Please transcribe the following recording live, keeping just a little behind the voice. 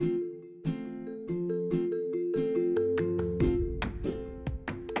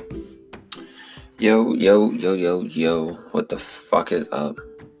Yo, yo, yo, yo, yo, what the fuck is up?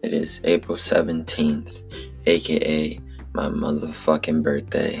 It is April 17th, aka my motherfucking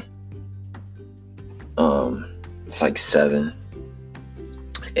birthday. It's like 7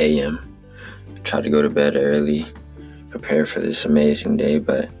 a.m. Tried to go to bed early, prepare for this amazing day,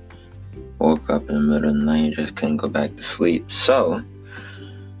 but woke up in the middle of the night and just couldn't go back to sleep. So,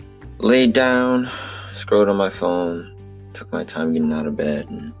 laid down, scrolled on my phone, took my time getting out of bed,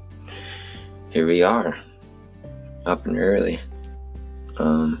 and here we are, up and early.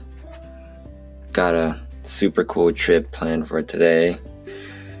 Got a super cool trip planned for today.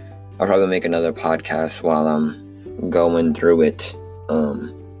 I'll probably make another podcast while I'm going through it.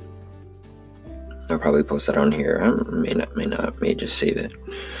 I'll probably post it on here. I may just save it.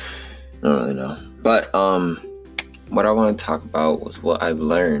 I don't really know. But what I want to talk about was what I've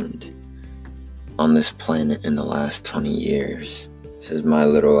learned on this planet in the last 20 years. This is my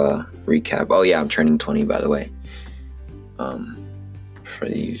little recap. Oh yeah, I'm turning 20, by the way. For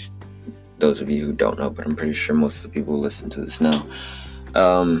those of you who don't know, but I'm pretty sure most of the people who listen to this know.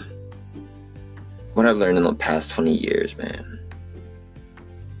 What I've learned in the past 20 years, man.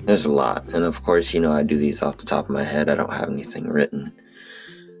 There's a lot. And of course, I do these off the top of my head. I don't have anything written.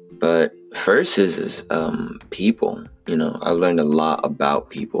 But first is people. I've learned a lot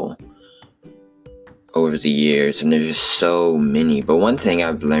about people over the years, and there's just so many. But one thing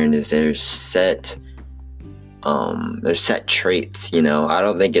I've learned is there's set traits. I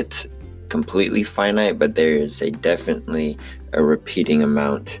don't think it's completely finite, but there is definitely a repeating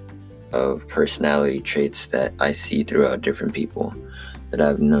amount of personality traits that I see throughout different people that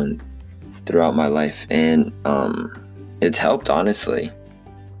I've known throughout my life, and it's helped, honestly.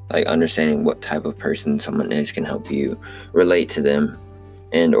 Like, understanding what type of person someone is can help you relate to them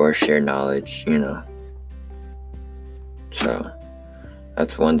and or share knowledge, So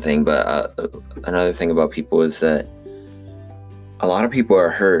that's one thing. But another thing about people is that a lot of people are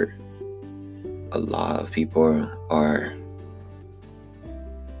hurt. A lot of people are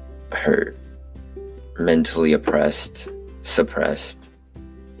hurt, mentally oppressed, suppressed.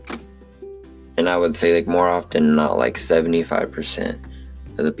 And I would say, more often than not, 75%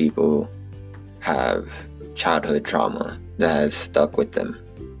 of the people have childhood trauma that has stuck with them.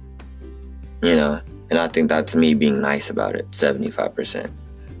 And I think that's me being nice about it, 75%.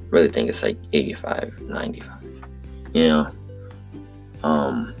 Really think it's 85, 95.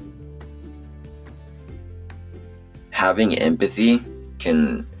 Having empathy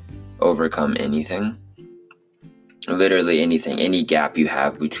can overcome anything. Literally anything. Any gap you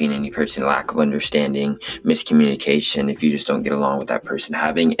have between any person, lack of understanding, miscommunication, if you just don't get along with that person,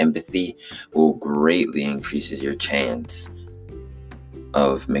 having empathy will greatly increases your chance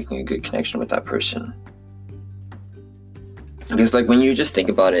of making a good connection with that person. Because when you just think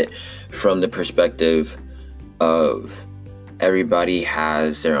about it from the perspective of everybody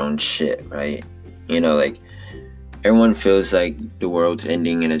has their own shit, right? Everyone feels like the world's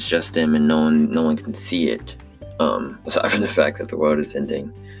ending and it's just them, and no one can see it. Aside from the fact that the world is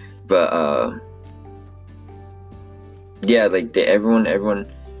ending. But everyone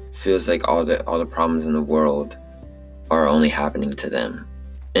feels like all the problems in the world are only happening to them.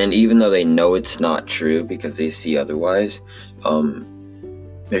 And even though they know it's not true because they see otherwise,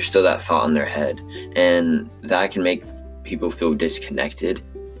 there's still that thought in their head. And that can make people feel disconnected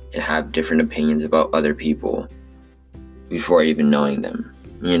and have different opinions about other people before even knowing them.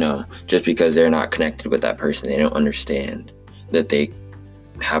 Just because they're not connected with that person, they don't understand that they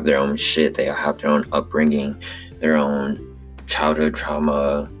have their own shit, they have their own upbringing, their own childhood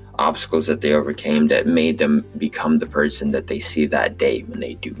trauma, obstacles that they overcame that made them become the person that they see that day when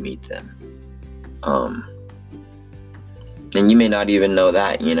they do meet them. And you may not even know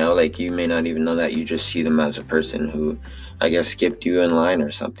that, you may not even know that. You just see them as a person who, I guess, skipped you in line or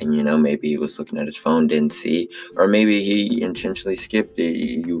something, maybe he was looking at his phone, didn't see, or maybe he intentionally skipped it.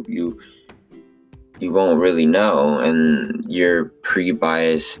 You won't really know, and your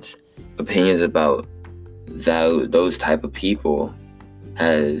pre-biased opinions about those type of people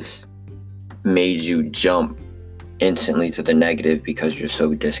has made you jump instantly to the negative because you're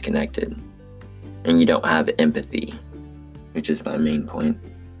so disconnected and you don't have empathy, which is my main point.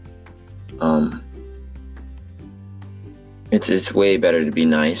 It's way better to be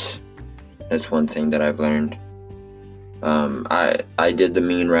nice. That's one thing that I've learned. I did the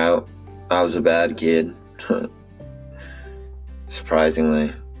mean route. I was a bad kid.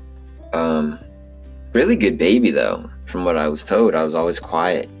 Surprisingly. Really good baby though, from what I was told. I was always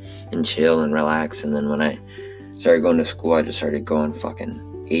quiet and chill and relaxed, and then when I started going to school, I just started going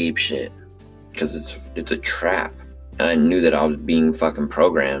fucking ape shit. Because it's a trap. And I knew that I was being fucking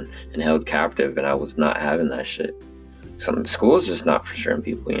programmed and held captive, and I was not having that shit. School is just not for certain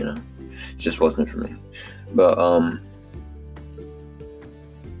people, you know. It just wasn't for me. But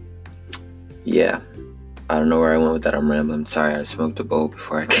yeah, I don't know where I went with that. I'm rambling. Sorry, I smoked a bowl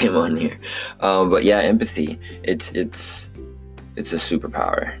before I came on here. But yeah, empathy. It's a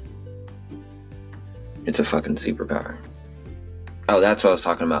superpower. It's a fucking superpower. Oh, that's what I was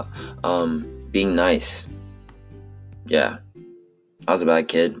talking about. Being nice. Yeah. I was a bad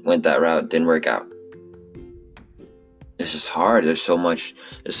kid. Went that route. Didn't work out. It's just hard. There's so much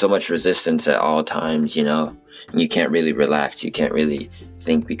resistance at all times, you know. And you can't really relax. You can't really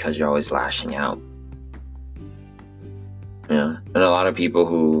think because you're always lashing out. You know? And a lot of people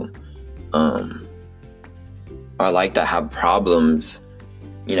who are like that have problems,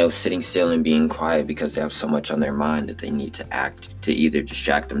 you know, sitting still and being quiet because they have so much on their mind that they need to act to either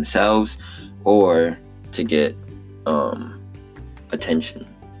distract themselves or to get attention,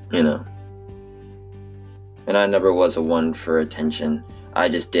 you know. And I never was a one for attention. I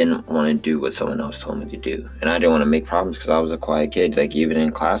just didn't want to do what someone else told me to do. And I didn't want to make problems because I was a quiet kid. Like, even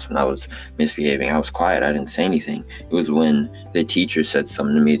in class when I was misbehaving, I was quiet. I didn't say anything. It was when the teacher said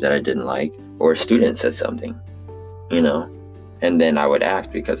something to me that I didn't like, or a student said something, you know. And then I would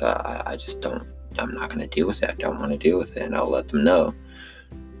act because I just don't, I'm not going to deal with it. I don't want to deal with it. And I'll let them know.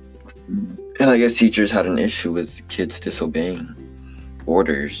 And I guess teachers had an issue with kids disobeying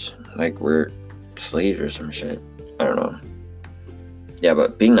orders. Like we're slaves or some shit. I don't know. Yeah,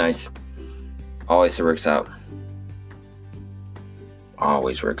 but being nice always works out.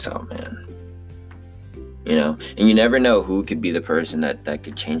 Always works out, man. You know? And you never know who could be the person that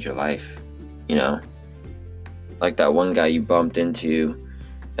could change your life. You know? Like that one guy you bumped into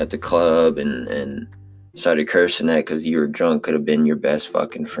at the club and started cursing at because you were drunk could have been your best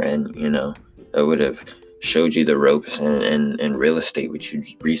fucking friend, you know? That would have showed you the ropes and real estate, which you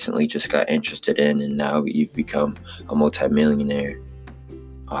recently just got interested in, and now you've become a multi-millionaire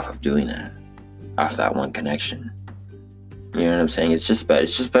off of doing that, off that one connection. You know what I'm saying? It's just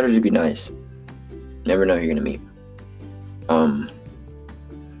better to be nice. Never know who you're gonna meet.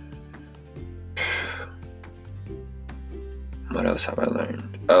 What else have I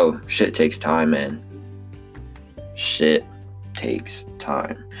learned? Oh, shit takes time, man. Shit takes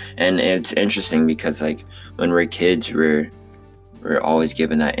time. And it's interesting because, like, when we're kids, we're always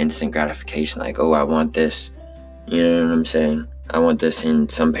given that instant gratification. Like, oh, I want this. You know what I'm saying? I want this.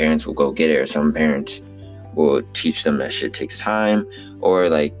 And some parents will go get it, or some parents will teach them that shit takes time. Or,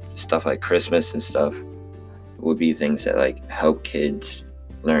 like, stuff like Christmas and stuff would be things that, like, help kids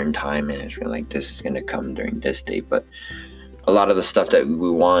learn time management. Like, this is going to come during this date. But a lot of the stuff that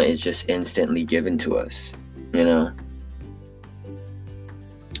we want is just instantly given to us, you know?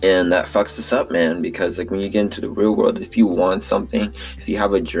 And that fucks us up, man, because, like, when you get into the real world, if you want something, if you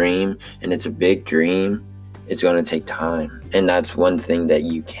have a dream and it's a big dream, it's going to take time. And that's one thing that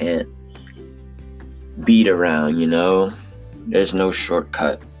you can't beat around, you know? There's no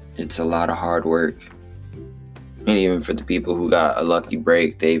shortcut. It's a lot of hard work. And even for the people who got a lucky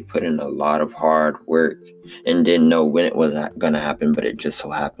break, they put in a lot of hard work and didn't know when it was going to happen, but it just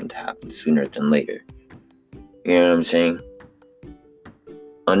so happened to happen sooner than later. You know what I'm saying?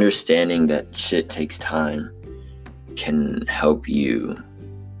 Understanding that shit takes time can help you,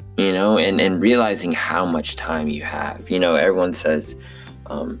 you know, and realizing how much time you have. You know, everyone says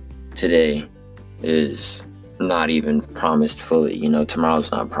today is not even promised fully. You know,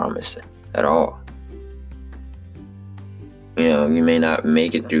 tomorrow's not promised at all. You know, you may not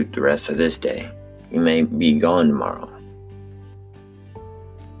make it through the rest of this day. You may be gone tomorrow.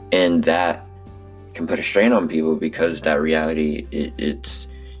 And that can put a strain on people because that reality,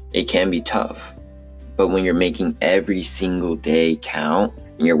 it can be tough. But when you're making every single day count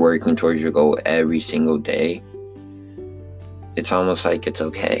and you're working towards your goal every single day, it's almost like it's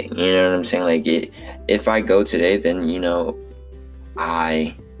okay. You know what I'm saying? Like, if I go today, then, you know,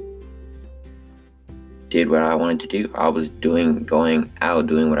 I did what I wanted to do. I was going out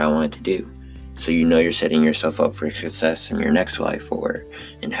doing what I wanted to do. So, you know, you're setting yourself up for success in your next life or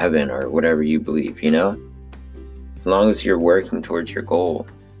in heaven or whatever you believe, you know? As long as you're working towards your goal,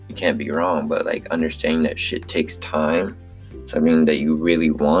 you can't be wrong. But, like, understanding that shit takes time, something that you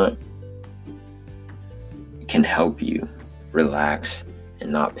really want, can help you relax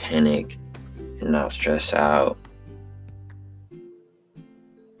and not panic and not stress out.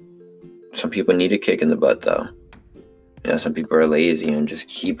 Some people need a kick in the butt, though. You know, some people are lazy and just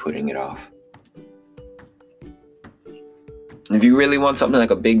keep putting it off. If you really want something like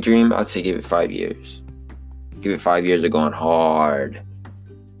a big dream, I'd say give it 5 years. Give it 5 years of going hard.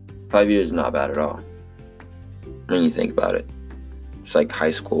 5 years is not bad at all. when you think about it. It's like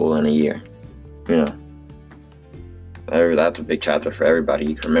high school in a year, you know. That's a big chapter for everybody.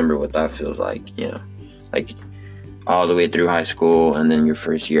 You can remember what that feels like, you know, like all the way through high school and then your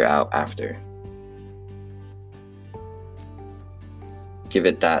first year out after. Give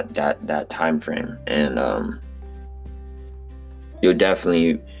it that time frame, and you'll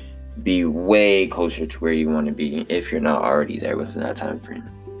definitely be way closer to where you want to be if you're not already there within that time frame.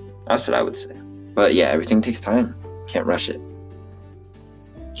 That's what I would say. But yeah, everything takes time. Can't rush it.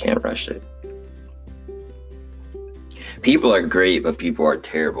 Can't rush it. People are great, but people are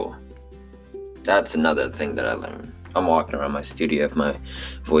terrible. That's another thing that I learned. I'm walking around my studio if my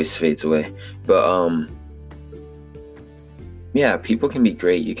voice fades away. But yeah, people can be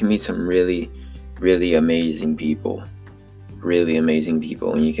great. You can meet some really, really amazing people. Really amazing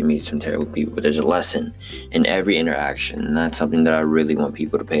people, and you can meet some terrible people. But there's a lesson in every interaction, and that's something that I really want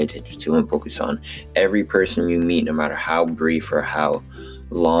people to pay attention to and focus on. Every person you meet, no matter how brief or how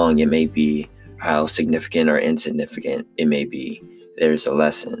long it may be, how significant or insignificant it may be, there's a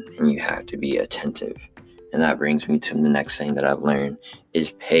lesson, and you have to be attentive. And that brings me to the next thing that I've learned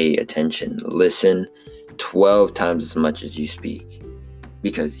is pay attention. Listen 12 times as much as you speak,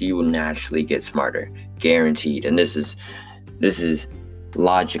 because you will naturally get smarter, guaranteed. And this is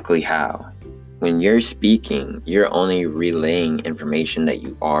logically how. When you're speaking, you're only relaying information that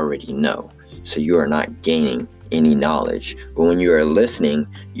you already know. So you are not gaining any knowledge. But when you are listening,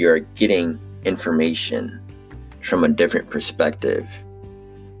 you're getting information from a different perspective.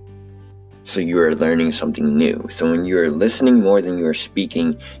 So you are learning something new. So when you are listening more than you are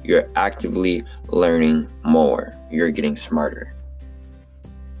speaking, you're actively learning more. You're getting smarter.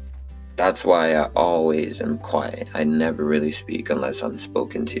 That's why I always am quiet. I never really speak unless I'm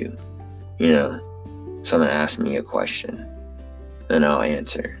spoken to. You know, someone asks me a question, then I'll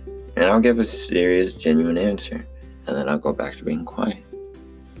answer. And I'll give a serious, genuine answer. And then I'll go back to being quiet.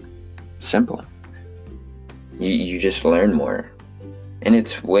 Simple. You just learn more. And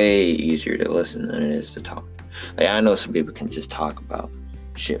it's way easier to listen than it is to talk. Like, I know some people can just talk about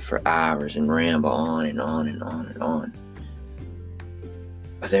shit for hours and ramble on and on and on and on.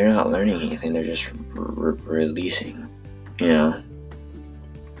 But they're not learning anything. They're just releasing, you know.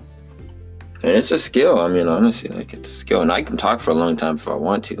 And it's a skill. I mean, honestly, like, it's a skill. And I can talk for a long time if I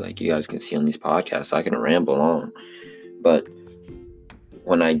want to. Like, you guys can see on these podcasts, I can ramble on. But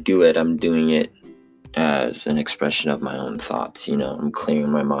when I do it, I'm doing it as an expression of my own thoughts, you know. I'm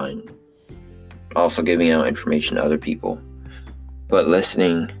clearing my mind. Also giving out information to other people. But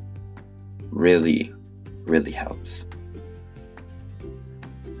listening really, really helps.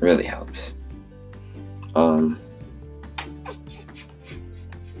 Really helps. The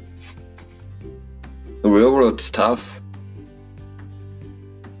real world's tough.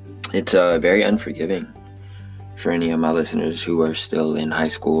 It's very unforgiving for any of my listeners who are still in high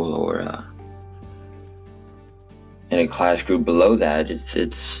school or in a class group below that.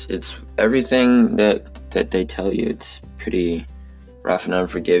 It's everything that they tell you. It's pretty rough and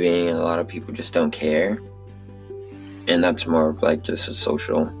unforgiving, and a lot of people just don't care. And that's more of like just a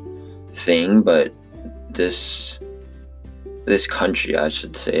social thing. But this country, I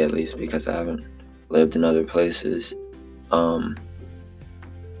should say, at least, because I haven't lived in other places,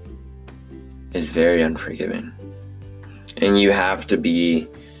 is very unforgiving. And you have to be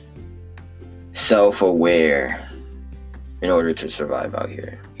self-aware in order to survive out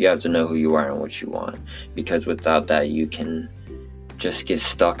here. You have to know who you are and what you want, because without that, you can just get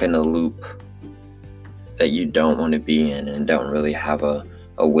stuck in a loop that you don't want to be in and don't really have a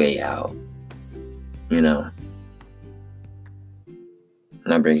way out, you know.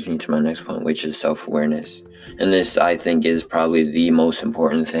 And that brings me to my next point, which is self-awareness. And this, I think, is probably the most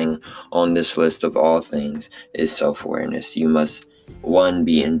important thing on this list of all things, is self-awareness. You must, one,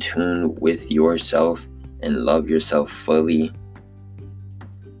 be in tune with yourself and love yourself fully,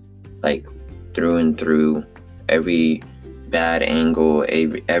 like through and through. Every bad angle,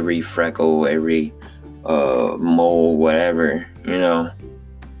 every freckle, every mole, whatever, you know.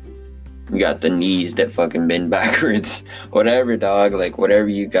 You got the knees that fucking bend backwards, whatever, dog. Like, whatever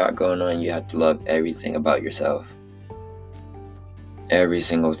you got going on, you have to love everything about yourself. Every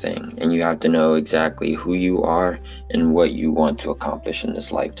single thing. And you have to know exactly who you are and what you want to accomplish in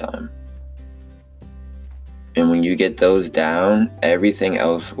this lifetime. And when you get those down, everything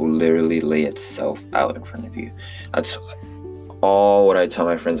else will literally lay itself out in front of you. That's all what I tell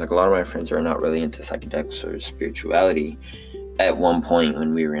my friends. Like, a lot of my friends are not really into psychedelics or spirituality at one point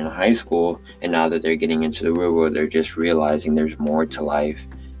when we were in high school, and now that they're getting into the real world, they're just realizing there's more to life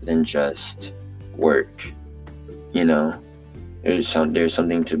than just work, you know. There's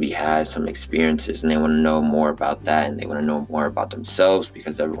something to be had, some experiences, and they want to know more about that, and they want to know more about themselves,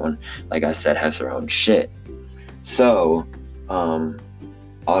 because everyone, like I said, has their own shit. So, all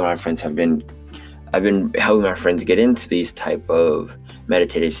of my friends I've been helping my friends get into these type of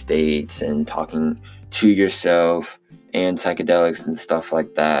meditative states and talking to yourself and psychedelics and stuff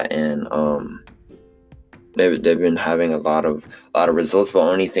like that, and they've been having a lot of results. But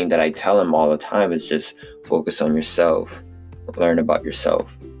the only thing that I tell them all the time is just focus on yourself, learn about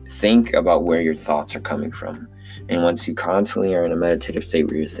yourself, think about where your thoughts are coming from. And once you constantly are in a meditative state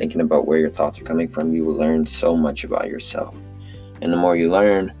where you're thinking about where your thoughts are coming from, you will learn so much about yourself. And the more you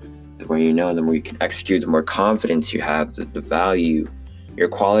learn, the more you know, the more you can execute, the more confidence you have, the value, your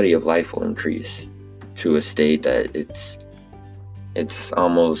quality of life will increase to a state that it's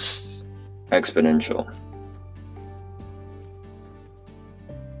almost exponential.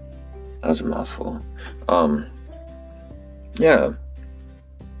 That was a mouthful. Yeah.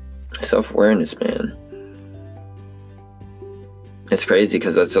 Self-awareness, man. It's crazy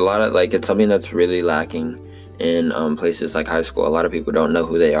because it's it's something that's really lacking in places like high school. A lot of people don't know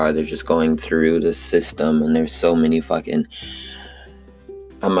who they are. They're just going through the system, and there's so many fucking,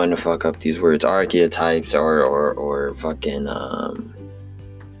 I'm gonna fuck up these words, archetypes or fucking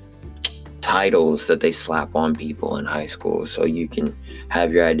titles that they slap on people in high school, so you can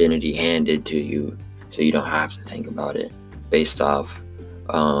have your identity handed to you, so you don't have to think about it based off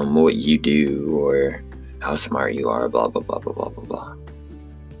what you do or how smart you are, blah blah blah blah blah blah blah.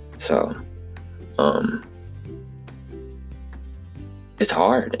 So it's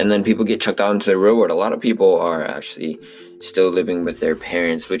hard, and then people get chucked out into the real world. A lot of people are actually still living with their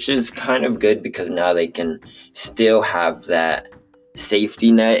parents, which is kind of good, because now they can still have that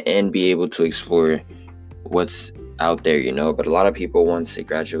safety net and be able to explore what's out there, but a lot of people, once they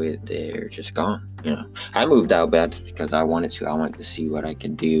graduate, they're just gone. I moved out, but that's because I wanted to see what I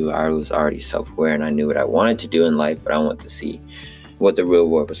could do. I was already self-aware, and I knew what I wanted to do in life, but I wanted to see what the real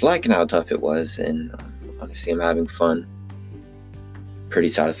world was like and how tough it was. And honestly, I'm having fun, pretty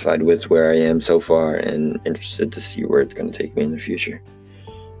satisfied with where I am so far, and interested to see where it's going to take me in the future.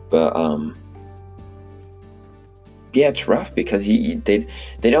 But yeah, it's rough because they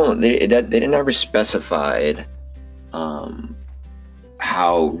didn't ever specified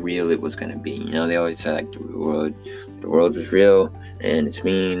how real it was going to be. They always say like the world is real and it's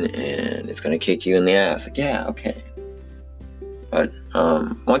mean and it's going to kick you in the ass. Like, yeah, okay. But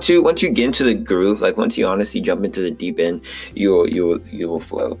once you get into the groove, like once you honestly jump into the deep end, you will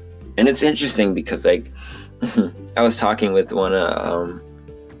float. And it's interesting because like I was talking with one of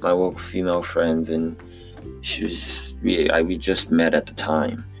my woke female friends, and we just met at the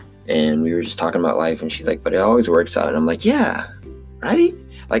time, and we were just talking about life, and she's like, but it always works out. And I'm like, yeah, right?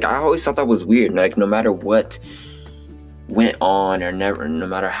 Like, I always thought that was weird. Like, no matter what went on, or no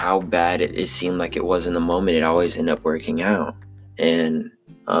matter how bad it seemed like it was in the moment, it always ended up working out. And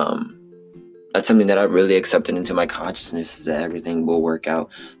that's something that I really accepted into my consciousness, is that everything will work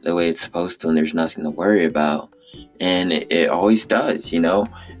out the way it's supposed to, and there's nothing to worry about. And it always does,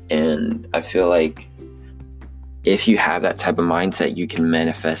 and I feel like if you have that type of mindset, you can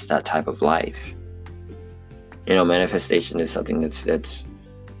manifest that type of life. Manifestation is something that's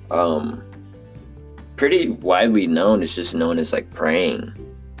pretty widely known. It's just known as like praying.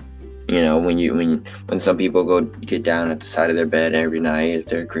 When some people go get down at the side of their bed every night, if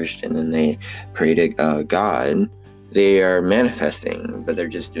they're Christian, and they pray to God, they are manifesting, but they're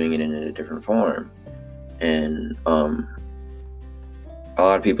just doing it in a different form. And a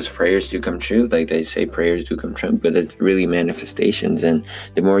lot of people's prayers do come true. Like they say prayers do come true, but it's really manifestations. And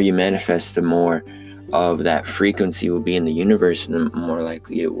the more you manifest, the more of that frequency will be in the universe, and the more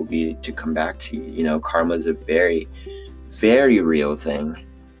likely it will be to come back to you. Karma is a very, very real thing.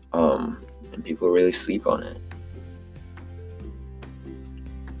 And people really sleep on it.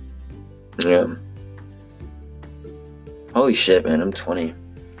 Yeah. Holy shit, man, I'm 20.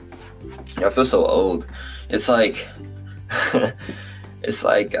 I feel so old. It's like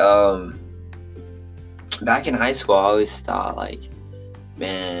back in high school, I always thought like,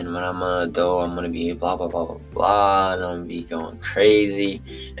 man, when I'm an adult, I'm gonna be blah blah blah blah blah, and I'm gonna be going crazy.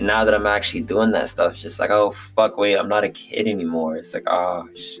 And now that I'm actually doing that stuff, it's just like, oh fuck, wait, I'm not a kid anymore. It's like, oh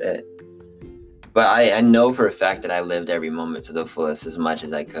shit. But I know for a fact that I lived every moment to the fullest, as much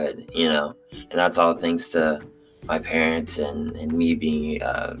as I could, and that's all thanks to my parents and me being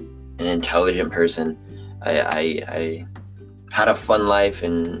an intelligent person. I had a fun life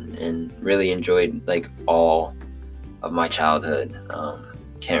and really enjoyed like all of my childhood.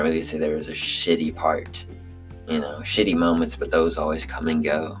 Can't really say there was a shitty part, shitty moments, but those always come and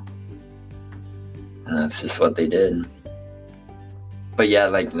go. And that's just what they did. But yeah,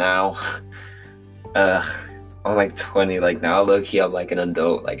 like now, I'm like 20. Like now, low-key, I'm like an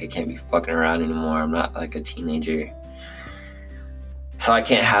adult. Like I can't be fucking around anymore. I'm not like a teenager, so I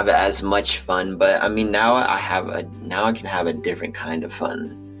can't have as much fun. But I mean, now I can have a different kind of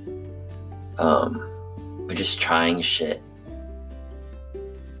fun. We're just trying shit,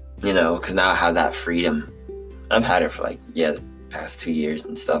 you know, because now I have that freedom. I've had it for like, the past 2 years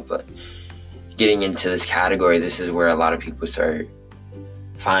and stuff, but getting into this category, this is where a lot of people start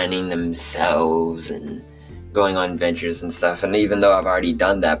finding themselves and going on adventures and stuff. And even though I've already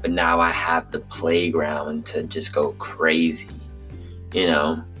done that, but now I have the playground to just go crazy, you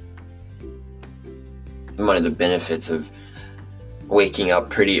know. One of the benefits of waking up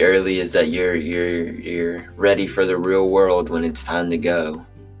pretty early is that you're ready for the real world when it's time to go.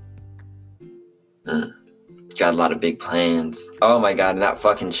 Got a lot of big plans. Oh my god, and that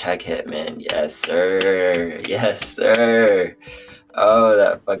fucking check hit, man. Yes, sir. Yes, sir. Oh,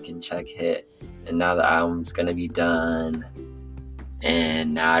 that fucking check hit. And now the album's gonna be done.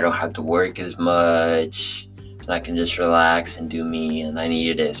 And now I don't have to work as much. And I can just relax and do me. And I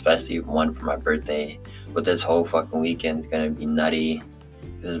needed it, especially one for my birthday. But this whole fucking weekend's gonna be nutty.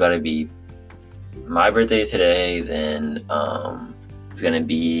 This is about to be my birthday today. Then it's gonna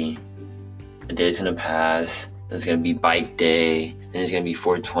be a day's gonna pass. There's gonna be bike day. Then it's gonna be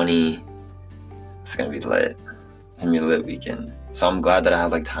 420. It's gonna be lit. It's gonna be a lit weekend. So I'm glad that I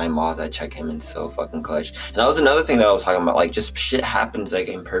had like time off. That check came in so fucking clutch. And that was another thing that I was talking about. Like just shit happens like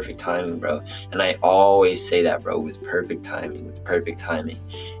in perfect timing, bro. And I always say that, bro, with perfect timing.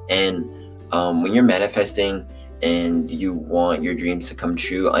 And when you're manifesting and you want your dreams to come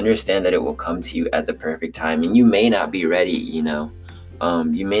true, understand that it will come to you at the perfect time. And you may not be ready, you know.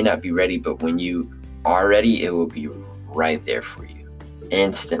 You may not be ready, but when you are ready, it will be right there for you.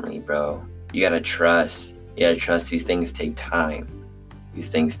 Instantly, bro. You gotta trust. These things take time.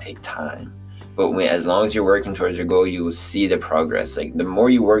 But as long as you're working towards your goal, you will see the progress. Like the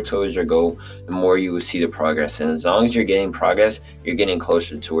more you work towards your goal, the more you will see the progress. And as long as you're getting progress, you're getting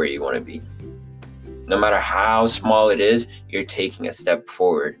closer to where you want to be. No matter how small it is, you're taking a step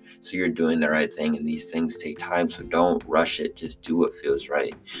forward. So you're doing the right thing, and these things take time. So don't rush it. Just do what feels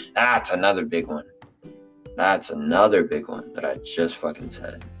right. That's another big one that I just fucking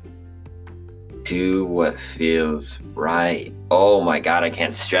said. Do what feels right. Oh my god, I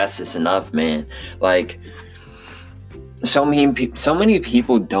can't stress this enough, man. Like so many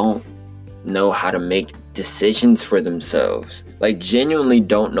people don't know how to make decisions for themselves. Like genuinely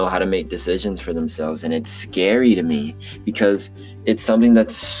don't know how to make decisions for themselves, and it's scary to me because it's something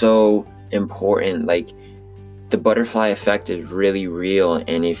that's so important. Like the butterfly effect is really real,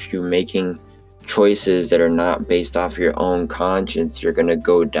 and if you're making choices that are not based off your own conscience, you're gonna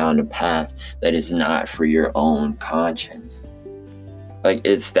go down a path that is not for your own conscience. Like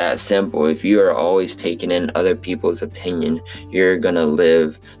it's that simple. If you are always taking in other people's opinion, you're gonna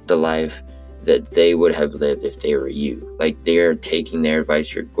live the life that they would have lived if they were you. Like they're taking their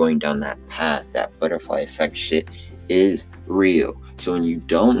advice, you're going down that path. That butterfly effect shit is real. So when you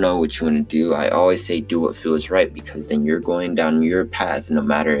don't know what you want to do, I always say do what feels right, because then you're going down your path. No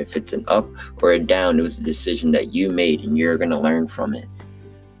matter if it's an up or a down, it was a decision that you made and you're going to learn from it.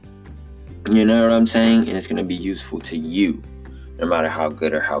 You know what I'm saying? And it's going to be useful to you, no matter how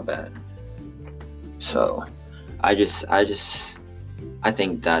good or how bad. So I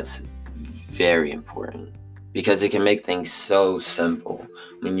think that's very important, because it can make things so simple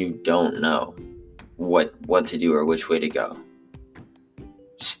when you don't know what to do or which way to go.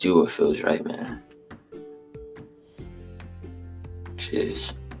 Just do what feels right, man.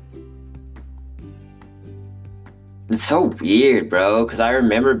 Jeez. It's so weird, bro, because I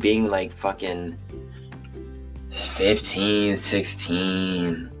remember being like fucking 15,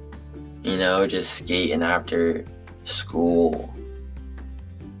 16, you know, just skating after school,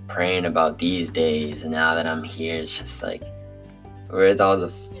 praying about these days. And now that I'm here, it's just like, where'd all the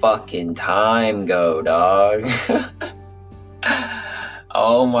fucking time go, dog?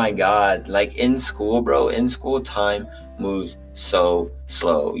 Oh my god. Like in school, bro, time moves so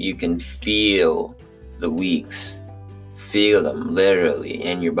slow. You can feel the weeks, feel them literally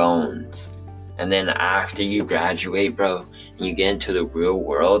in your bones. And then after you graduate, bro, and you get into the real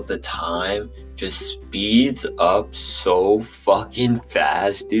world, the time just speeds up so fucking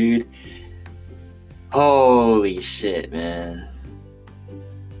fast, dude. Holy shit, man.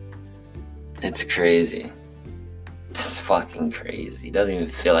 It's crazy. It's fucking crazy. It doesn't even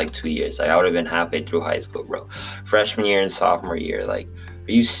feel like 2 years. Like I would have been halfway through high school, bro. Freshman year and sophomore year. Like,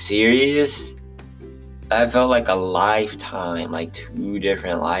 are you serious? That felt like a lifetime, like 2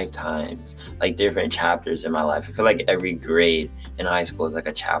 different lifetimes, like different chapters in my life. I feel like every grade in high school is like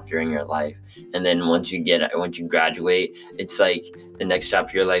a chapter in your life. And then once you graduate, it's like the next chapter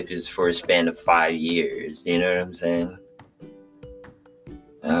of your life is for a span of 5 years. You know what I'm saying?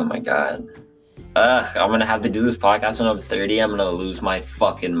 Oh my God. I'm gonna have to do this podcast when I'm 30. I'm gonna lose my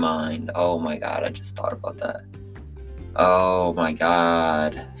fucking mind. Oh my God, I just thought about that. Oh my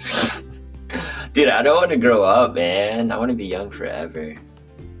God. Dude, I don't want to grow up, man. I want to be young forever.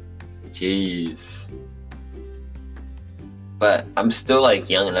 Jeez. But I'm still like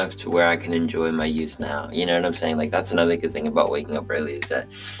young enough to where I can enjoy my youth now. You know what I'm saying? Like, that's another good thing about waking up early, is that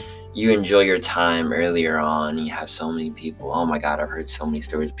you enjoy your time earlier on. You have so many people. Oh my God, I've heard so many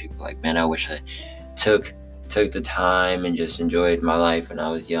stories of people like, man, I wish I took the time and just enjoyed my life when I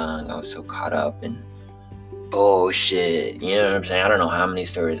was young. I was so caught up in bullshit. You know what I'm saying? I don't know how many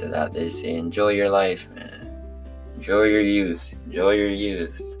stories of that they say. Enjoy your life, man. Enjoy your youth. Enjoy your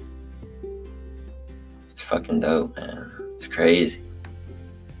youth. It's fucking dope, man. It's crazy.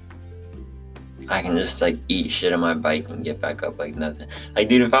 I can just like eat shit on my bike and get back up like nothing. Like,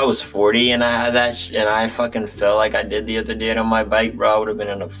 dude, if I was 40 and I had that and I fucking fell like I did the other day on my bike, bro, I would have been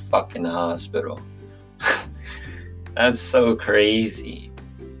in a fucking hospital. That's so crazy.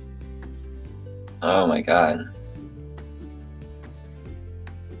 Oh my God.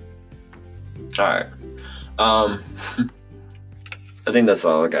 Alright. I think that's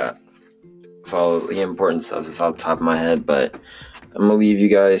all I got. It's all the important stuff that's off the top of my head, but I'm gonna leave you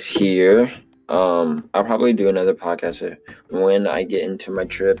guys here. I'll probably do another podcast when I get into my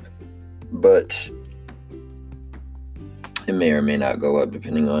trip, but it may or may not go up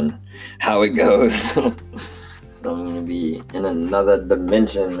depending on how it goes. So I'm gonna be in another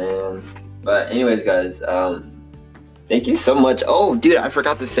dimension, man. But anyways, guys, thank you so much. Oh, dude, I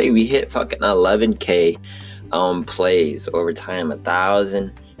forgot to say we hit fucking 11K plays over time.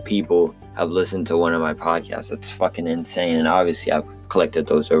 1,000 people have listened to one of my podcasts. That's fucking insane. And obviously I've collected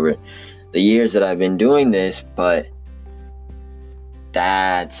those over the years that I've been doing this, but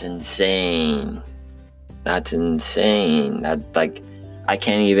that's insane. That's insane. That, like, I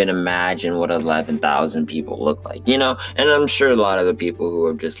can't even imagine what 11,000 people look like, you know? And I'm sure a lot of the people who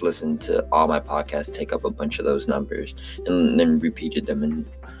have just listened to all my podcasts take up a bunch of those numbers and then repeated them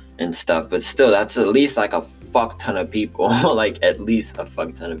and stuff. But still, that's at least like a fuck ton of people. Like, at least a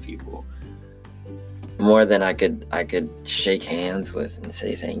fuck ton of people. More than I could shake hands with and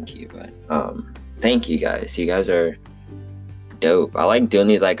say thank you. But thank you guys. You guys are dope. I like doing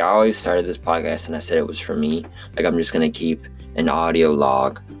these. Like, I always started this podcast and I said it was for me. Like, I'm just gonna keep an audio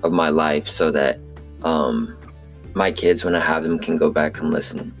log of my life so that my kids, when I have them, can go back and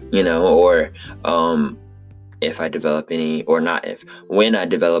listen, you know, or if I develop any, or not if, when I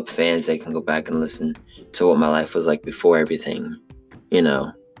develop fans, they can go back and listen to what my life was like before everything, you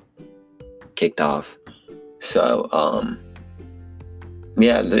know, kicked off. So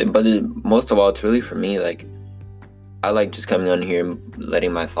yeah, but most of all, it's really for me. Like, I like just coming on here and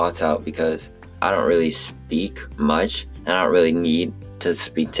letting my thoughts out, because I don't really speak much, and I don't really need to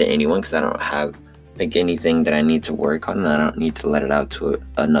speak to anyone, because I don't have like anything that I need to work on, and I don't need to let it out to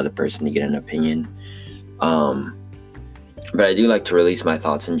another person to get an opinion. But I do like to release my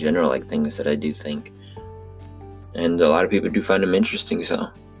thoughts in general, like things that I do think, and a lot of people do find them interesting, so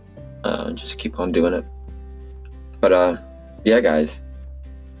just keep on doing it. But yeah, guys,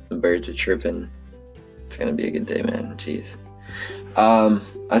 the birds are chirping. It's gonna be a good day, man. Jeez.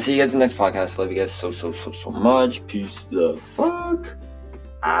 I'll see you guys in the next podcast. Love you guys so much. Peace the fuck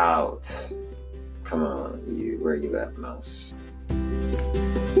out. Come on, where you at, mouse?